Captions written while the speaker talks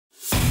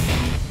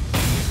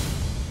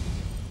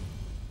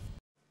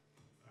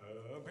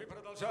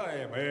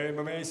Продолжаем.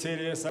 MMA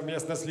серия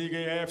совместно с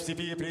лигой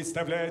FCP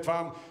представляет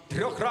вам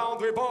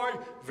трехраундовый бой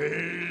в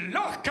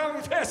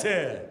легком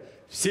весе.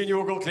 В синий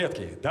угол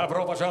клетки.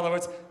 Добро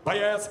пожаловать,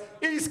 боец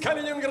из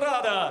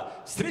Калининграда.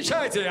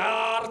 Встречайте,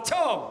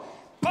 Артем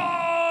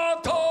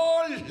Podolyako.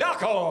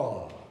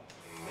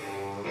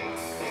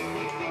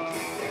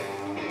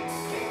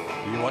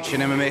 You're watching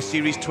MMA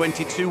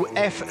Series-22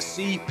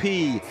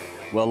 FCP.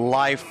 We're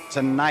live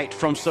tonight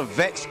from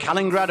Sovetsk,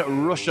 Kaliningrad,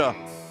 Russia.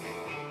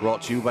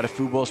 Brought to you by the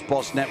Football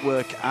Sports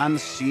Network and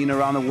seen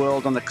around the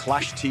world on the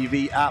Clash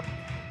TV app.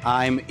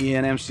 I'm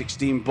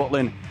M16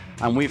 Butlin,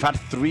 and we've had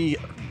three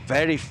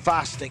very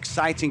fast,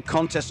 exciting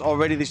contests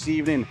already this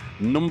evening.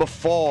 Number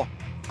 4,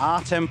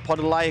 Artem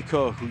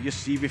Podolyako, who you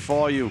see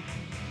before you.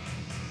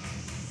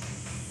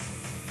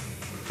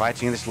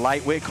 Fighting in this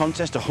lightweight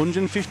contest,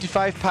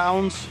 155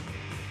 pounds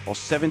or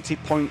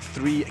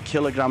 70.3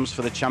 kilograms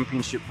for the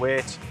championship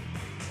weight.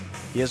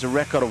 He has a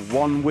record of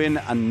 1 win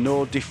and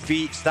no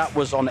defeats. That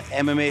was on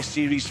MMA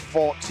Series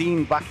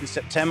 14 back in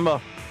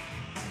September.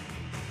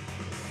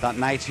 That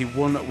night he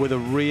won with a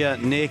rear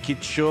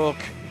naked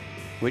choke,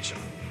 which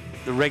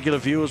the regular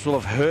viewers will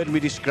have heard me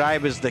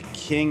describe as the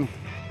king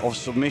of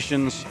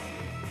submissions.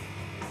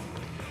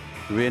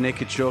 The rear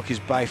naked choke is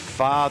by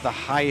far the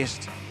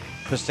highest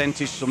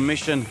percentage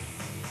submission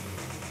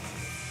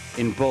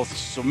in both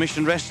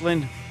submission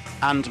wrestling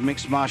and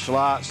mixed martial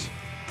arts.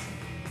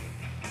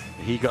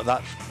 He got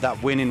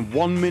that win in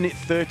 1 minute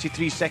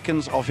 33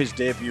 seconds of his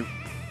debut.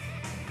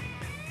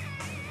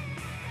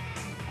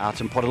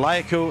 Artem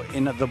Podolyako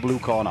in the blue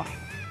corner.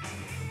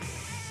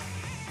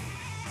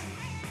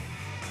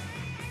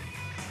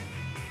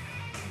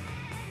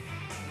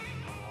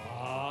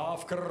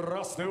 В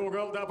красный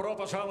угол добро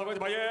пожаловать,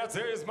 боец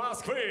из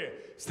Москвы.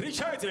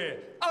 Встречайте,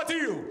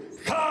 Odil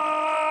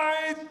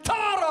Khaidarov.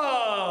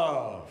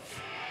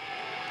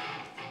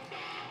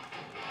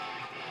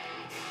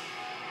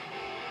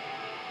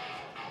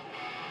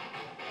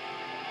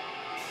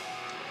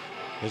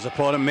 His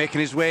opponent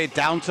making his way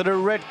down to the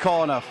red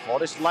corner for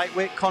this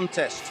lightweight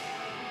contest.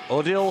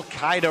 Odil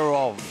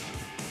Khaidarov.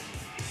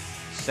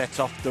 Set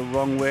off the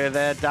wrong way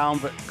there down,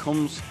 but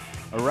comes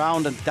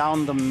around and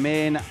down the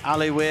main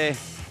alleyway.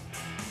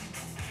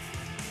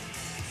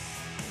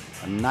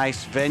 A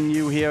nice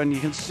venue here, and you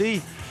can see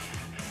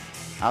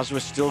as we're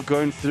still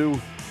going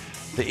through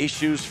the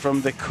issues from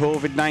the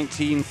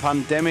COVID-19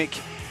 pandemic,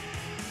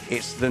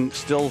 it's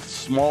still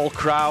small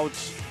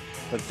crowds,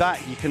 but that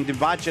you can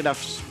imagine I've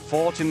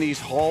fought in these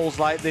halls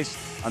like this,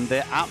 and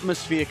the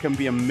atmosphere can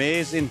be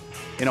amazing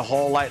in a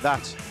hall like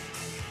that.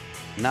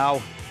 Now,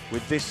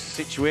 with this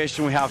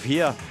situation we have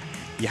here,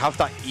 you have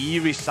that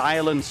eerie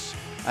silence,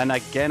 and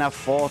again I've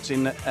fought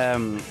in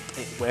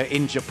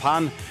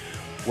Japan,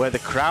 where the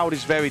crowd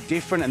is very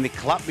different and they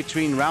clap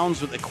between rounds,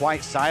 but they're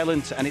quite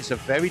silent, and it's a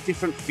very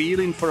different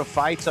feeling for a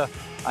fighter.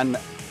 And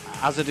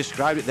as I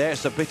described it there,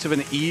 it's a bit of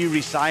an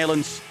eerie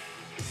silence.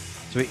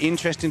 So it's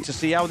interesting to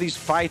see how these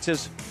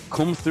fighters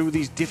come through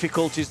these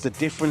difficulties, the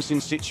difference in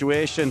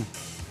situation,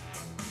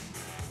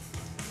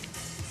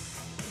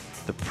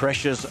 the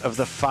pressures of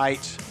the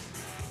fight,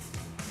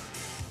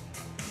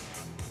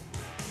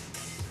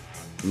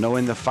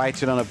 knowing they're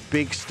fighting on a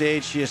big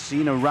stage here,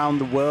 seen around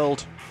the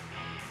world.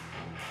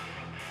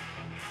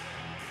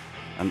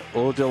 And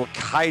Odil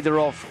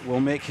Khaidarov will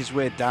make his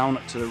way down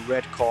to the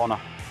red corner.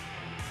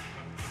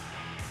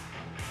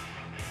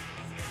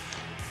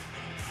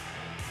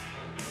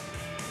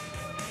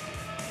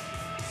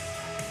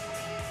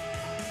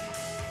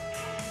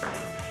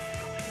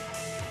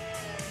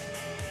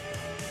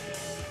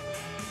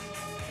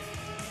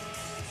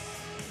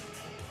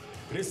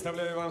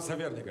 Представляю вам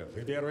соперников.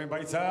 И первым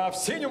бойца в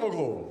синем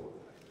углу.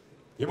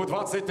 Ему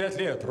 25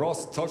 лет,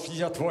 рост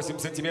 168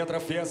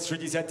 сантиметров, вес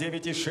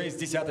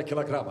 69,6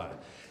 килограмма.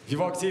 В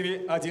его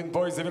активе один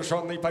бой,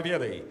 завершенный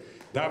победой.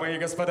 Дамы и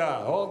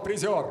господа, он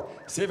призер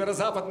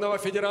Северо-Западного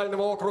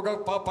федерального округа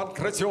по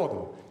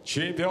панкратиону,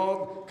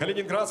 чемпион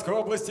Калининградской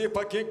области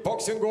по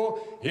кикбоксингу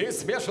и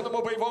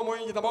смешанному боевому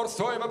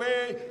единоборству ММА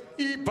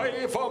и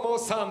боевому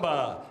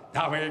самбо.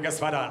 Дамы и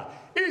господа,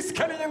 из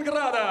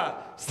Калининграда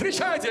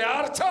встречайте,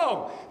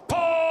 Артем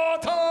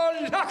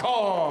Podolyako.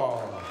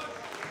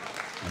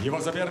 Его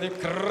соперник в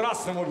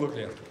красном углу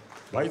клетки.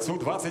 Бойцу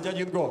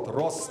 21 год,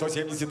 рост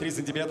 173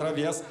 сантиметра,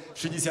 вес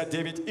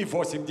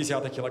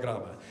 69,8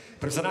 килограмма.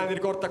 Профессиональный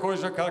рекорд такой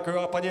же, как и у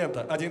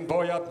оппонента. 1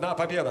 бой, 1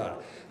 победа.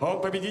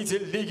 Он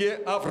победитель Лиги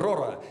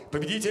 «Аврора»,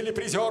 победитель и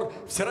призер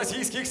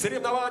всероссийских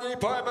соревнований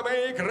по ММА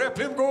и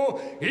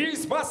грэпплингу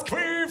из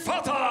Москвы,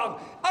 Фатан,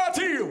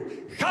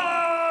 Odil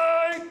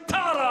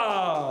Khaidarov.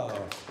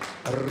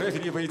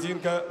 Рефери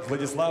поединка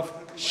Владислав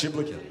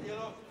Щеблыкин.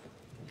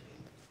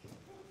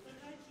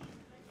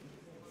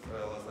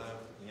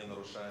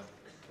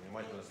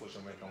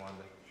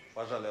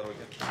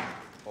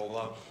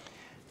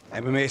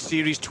 MMA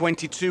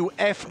Series-22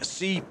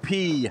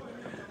 FCP.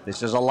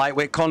 This is a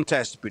lightweight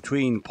contest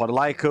between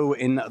Podolyako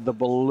in the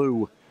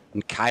blue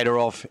and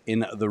Khaidarov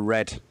in the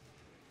red.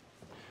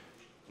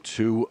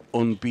 Two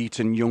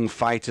unbeaten young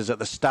fighters at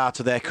the start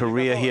of their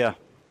career here.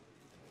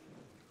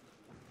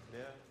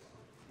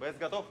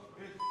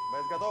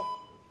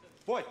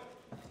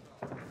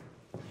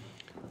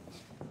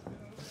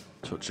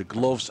 Touch of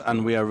gloves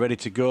and we are ready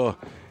to go.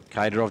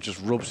 Khaidarov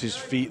just rubs his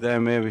feet there,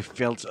 maybe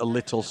felt a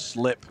little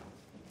slip.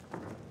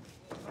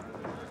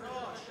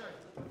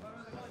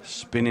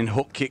 Spinning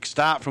hook kick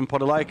start from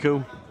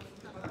Podolyako.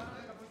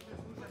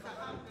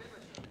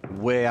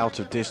 Way out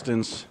of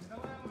distance.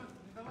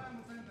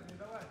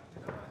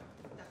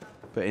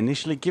 But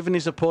initially giving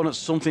his opponent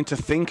something to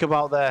think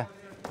about there.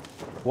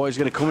 What he's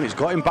going to come in, he's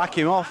got him back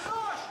him off.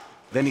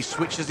 Then he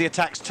switches the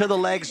attacks to the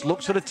legs,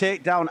 looks for the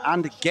takedown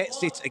and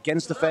gets it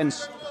against the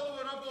fence.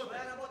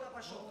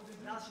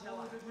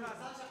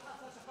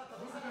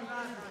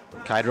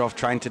 Khaidarov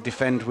trying to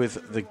defend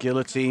with the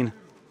guillotine.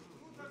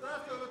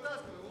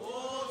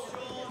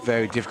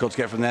 Very difficult to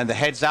get from there. The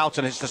head's out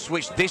and it's the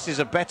switch. This is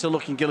a better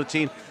looking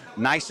guillotine.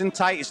 Nice and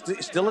tight.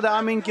 It's still an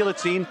arming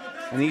guillotine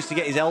and he needs to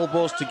get his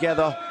elbows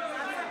together.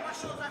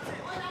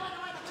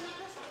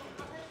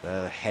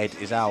 The head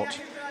is out.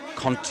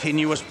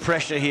 Continuous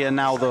pressure here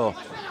now though.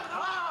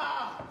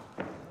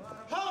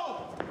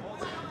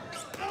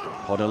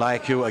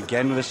 Podolyako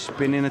again with a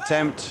spinning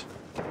attempt.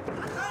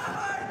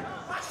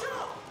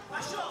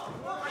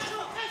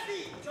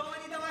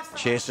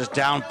 Chases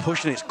down,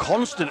 pushing. It's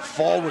constant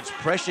forwards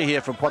pressure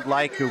here from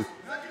Butlin,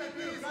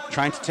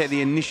 trying to take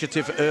the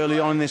initiative early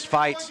on in this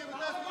fight.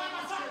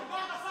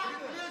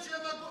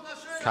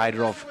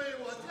 Khaidarov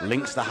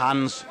links the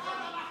hands,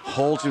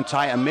 holds him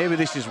tight, and maybe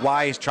this is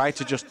why he's tried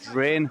to just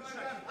drain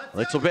a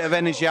little bit of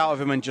energy out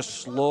of him and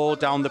just slow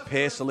down the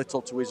pace a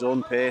little to his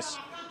own pace.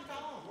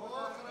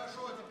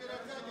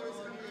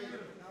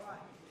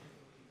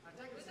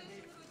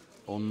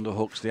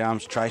 Underhooks the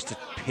arms, tries to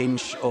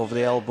pinch over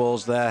the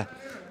elbows there.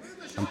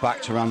 And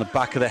back to around the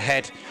back of the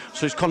head.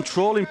 So he's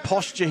controlling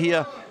posture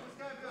here,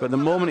 but at the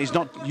moment he's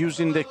not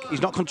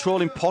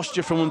controlling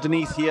posture from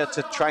underneath here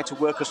to try to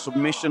work a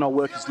submission or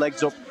work his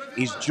legs up.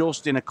 He's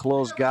just in a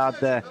closed guard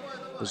there.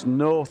 There's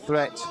no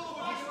threat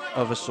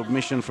of a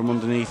submission from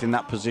underneath in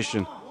that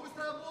position.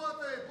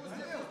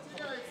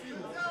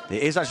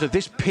 It is actually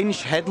this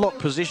pinch headlock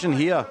position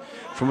here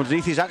from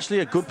underneath is actually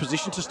a good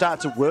position to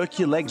start to work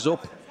your legs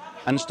up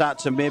and start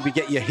to maybe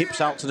get your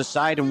hips out to the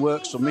side and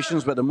work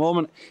submissions. But at the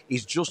moment,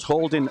 he's just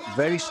holding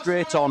very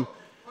straight on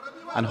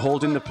and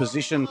holding the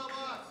position,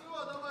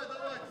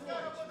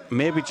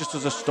 maybe just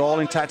as a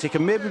stalling tactic,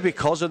 and maybe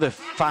because of the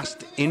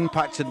fast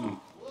impact and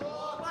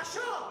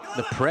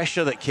the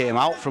pressure that came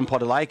out from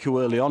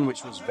Podolyako early on,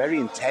 which was very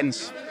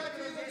intense.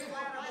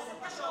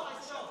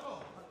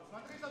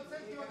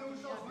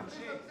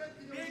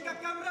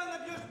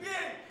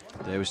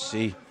 There we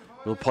see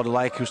will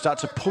Podolyako start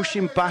to push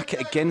him back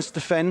against the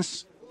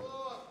fence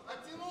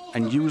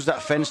and use that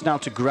fence now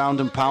to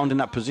ground and pound in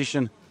that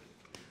position,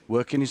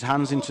 working his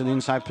hands into the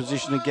inside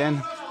position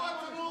again.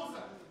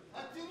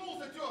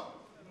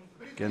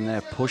 Again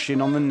there,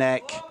 pushing on the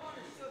neck,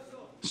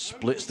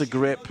 splits the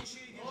grip.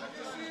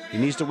 He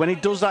needs to, when he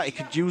does that, he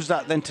could use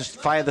that then to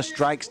fire the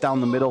strikes down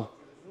the middle.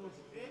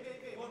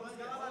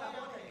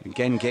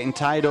 Again, getting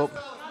tied up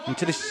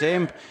into the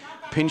same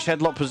pinch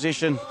headlock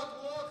position.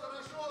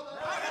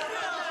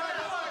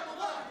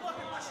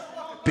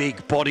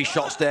 Big body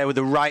shots there with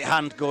the right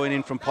hand going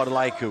in from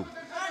Podolyako.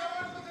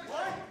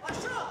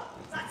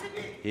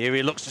 Here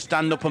he looks to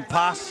stand up and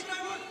pass.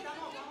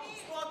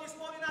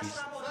 He's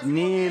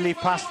nearly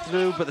passed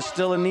through, but there's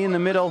still a knee in the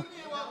middle.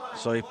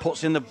 So he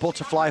puts in the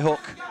butterfly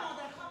hook.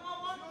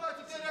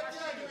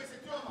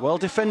 Well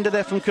defended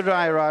there from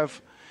Khaidarov,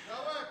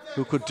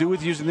 who could do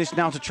with using this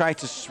now to try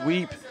to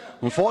sweep.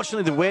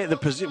 Unfortunately, the way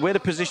the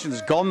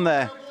position's gone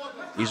there,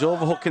 he's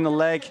overhooking the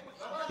leg.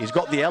 He's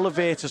got the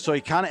elevator, so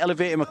he can't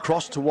elevate him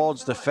across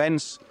towards the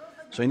fence.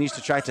 So he needs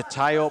to try to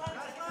tie up.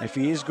 If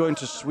he is going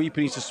to sweep,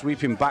 he needs to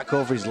sweep him back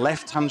over his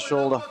left-hand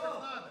shoulder.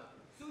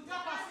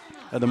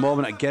 At the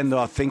moment, again, though,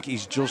 I think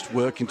he's just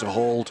working to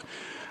hold,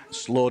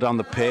 slow down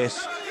the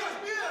pace.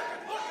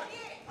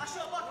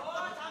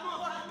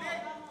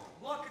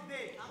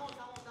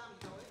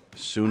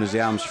 As soon as the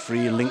arm's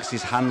free, he links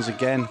his hands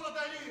again.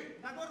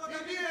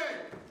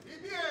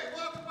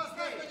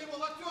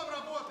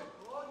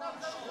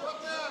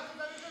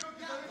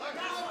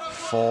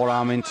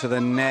 Forearm into the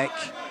neck,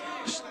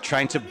 just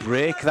trying to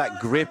break that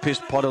grip is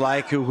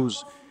Podolyako,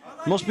 who's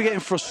must be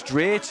getting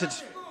frustrated,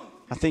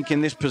 I think,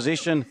 in this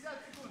position,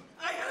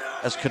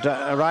 as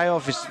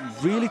Khaidarov is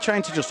really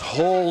trying to just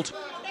hold,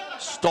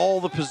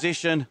 stall the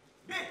position.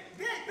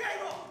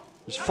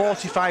 There's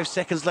 45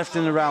 seconds left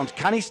in the round.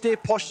 Can he stay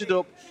postured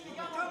up?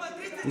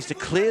 He needs to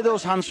clear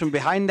those hands from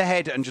behind the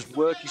head and just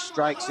work his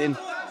strikes in.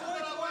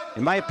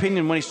 In my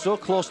opinion, when he's so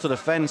close to the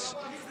fence,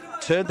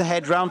 turn the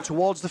head round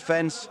towards the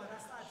fence,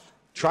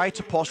 try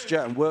to posture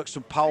and work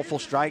some powerful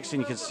strikes.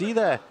 And you can see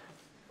there,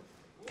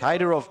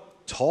 Khaidarov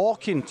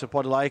talking to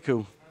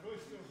Podolyako.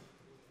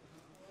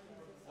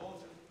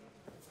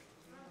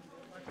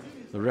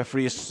 The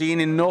referee has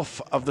seen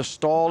enough of the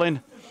stalling.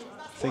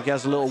 I think he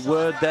has a little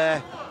word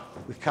there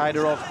with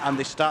Khaidarov, and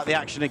they start the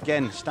action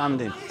again,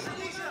 standing.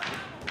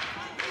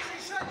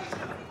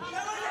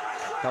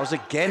 That was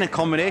again a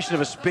combination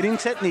of a spinning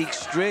technique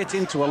straight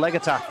into a leg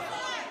attack.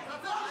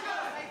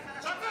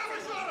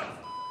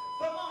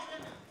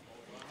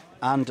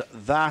 And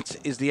that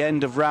is the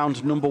end of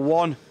round number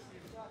 1.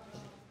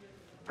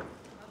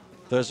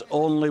 There's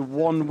only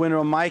one winner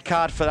on my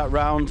card for that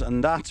round,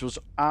 and that was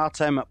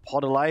Artem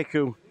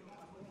Podolyako,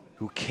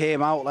 who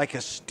came out like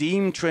a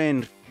steam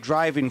train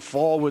driving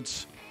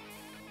forwards.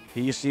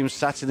 Here you see him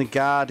sat in the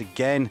guard,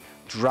 again,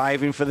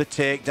 driving for the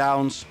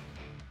takedowns,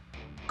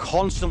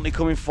 constantly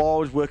coming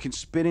forward, working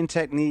spinning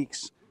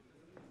techniques.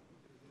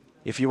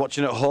 If you're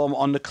watching at home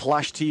on the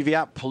Clash TV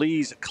app,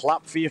 please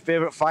clap for your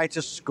favorite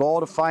fighter,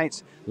 score the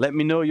fight. Let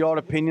me know your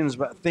opinions,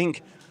 but I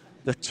think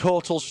the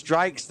total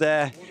strikes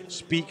there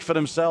speak for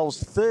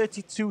themselves.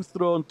 32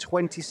 thrown,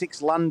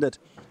 26 landed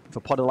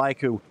for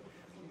Podolyako.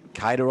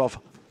 Khaidarov,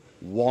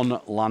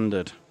 1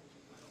 landed.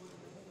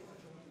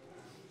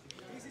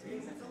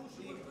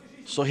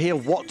 So here,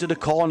 what do the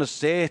corners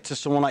say to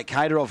someone like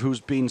Khaidarov, who's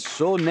been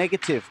so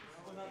negative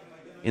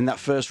in that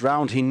first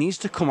round? He needs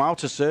to come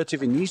out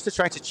assertive. He needs to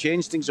try to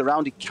change things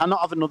around. He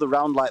cannot have another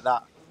round like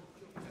that.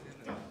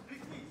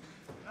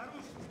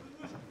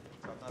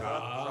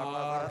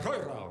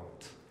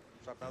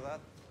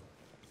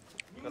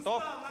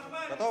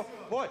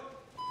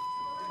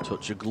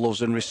 Touch of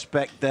gloves and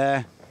respect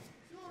there.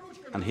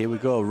 And here we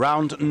go,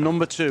 round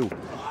number 2.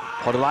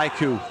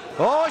 Podolyako.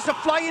 Oh, it's a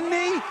flying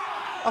knee!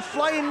 A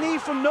flying knee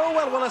from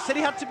nowhere. Well, I said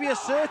he had to be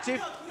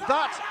assertive.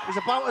 That is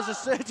about as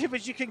assertive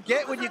as you can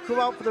get when you come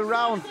out for the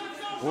round.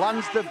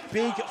 Lands the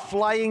big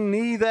flying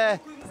knee there.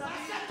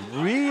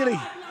 Really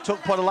took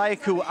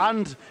Podolyako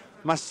and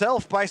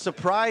myself by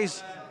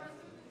surprise.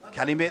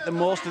 Can he make the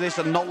most of this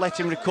and not let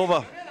him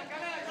recover?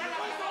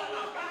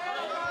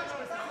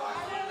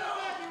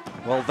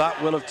 Well, that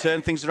will have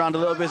turned things around a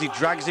little bit as he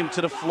drags him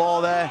to the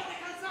floor there.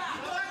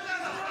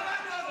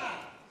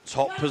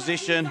 Top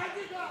position.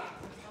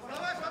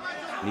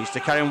 Needs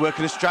to carry on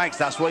working the strikes.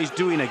 That's what he's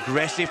doing.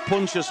 Aggressive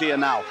punches here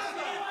now.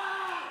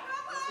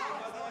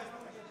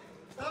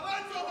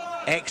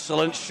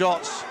 Excellent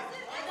shots.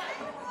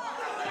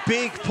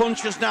 Big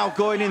punches now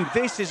going in.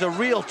 This is a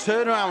real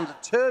turnaround. A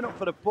turn up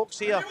for the books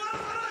here.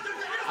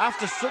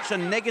 After such a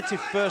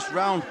negative first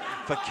round,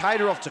 for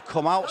Khaidarov to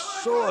come out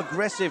so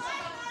aggressive,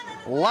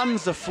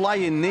 lands a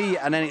flying knee,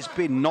 and then it's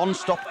been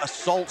non-stop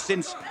assault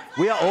since.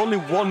 We are only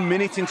 1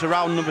 minute into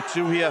round number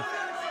 2 here.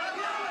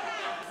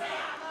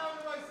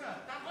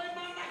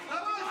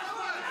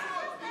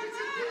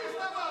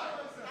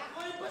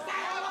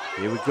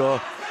 Here we go.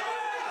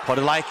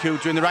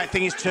 Podolyako doing the right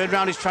thing. He's turned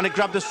around. He's trying to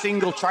grab the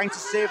single, trying to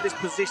save this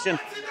position.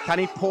 Can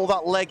he pull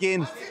that leg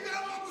in?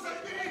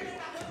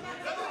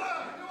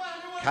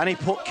 Can he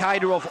put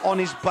Khaidarov on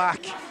his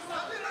back?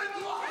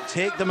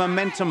 Take the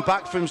momentum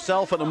back for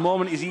himself. At the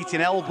moment, he's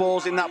eating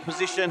elbows in that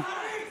position.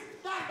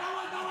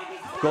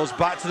 Goes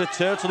back to the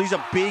turtle. These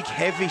are big,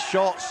 heavy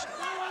shots.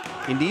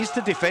 He needs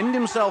to defend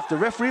himself. The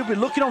referee will be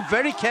looking on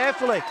very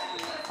carefully.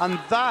 And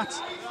that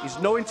is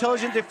no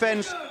intelligent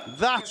defense.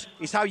 That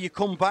is how you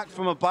come back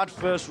from a bad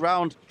first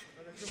round.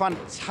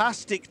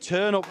 Fantastic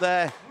turn up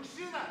there.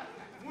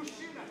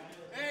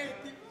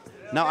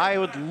 Now, I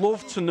would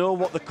love to know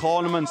what the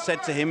cornerman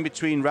said to him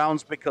between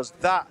rounds, because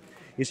that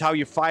is how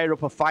you fire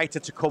up a fighter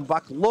to come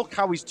back. Look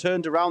how he's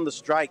turned around the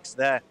strikes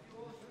there.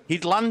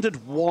 He'd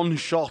landed 1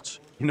 shot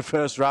in the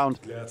first round.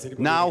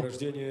 Now,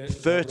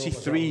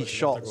 33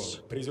 shots.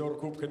 Призер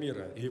Кубка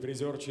мира и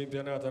призер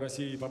чемпионата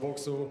России по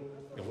боксу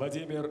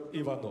Владимир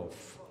Иванов.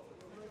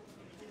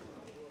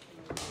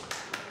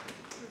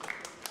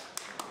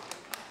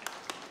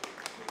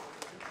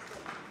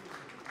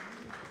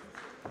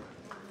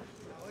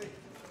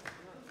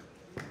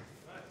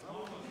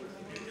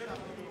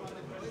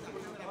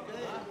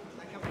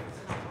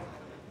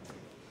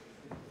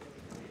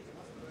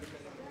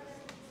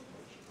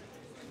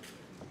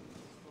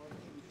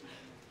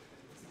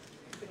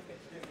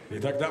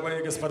 Итак, дамы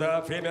и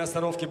господа, время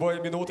остановки боя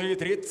минуты и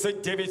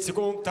 39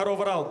 секунд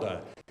второго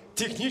раунда.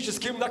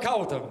 Техническим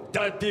нокаутом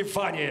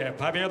добивание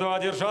победу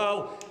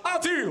одержал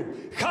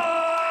Odil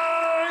Khaidarov.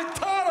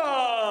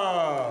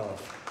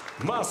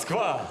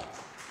 Москва.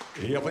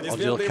 И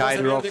аплодисменты его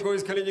сопернику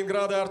из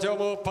Калининграда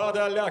Артему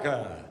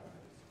Podolyako.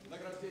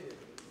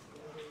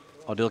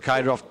 Odil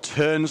Khaidarov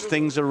turns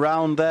things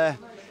around there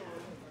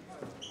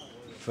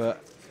for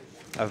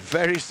a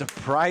very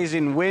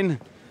surprising win,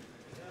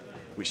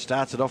 which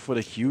started off with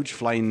a huge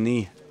flying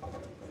knee.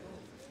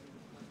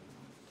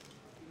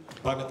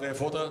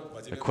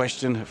 A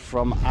question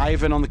from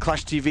Ivan on the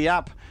Clash TV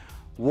app.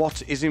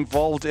 What is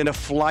involved in a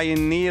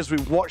flying knee? As we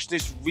watch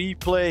this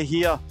replay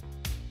here,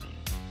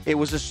 it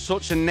was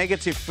such a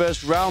negative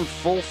first round.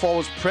 Full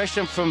forwards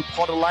pressure from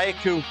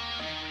Podolyako.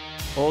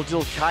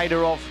 Odil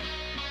Khaidarov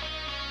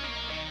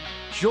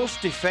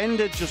just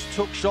defended, just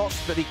took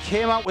shots, but he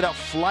came out with that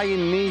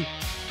flying knee.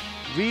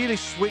 Really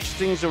switched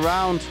things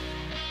around.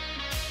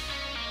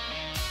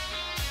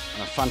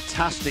 A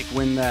fantastic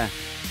win there.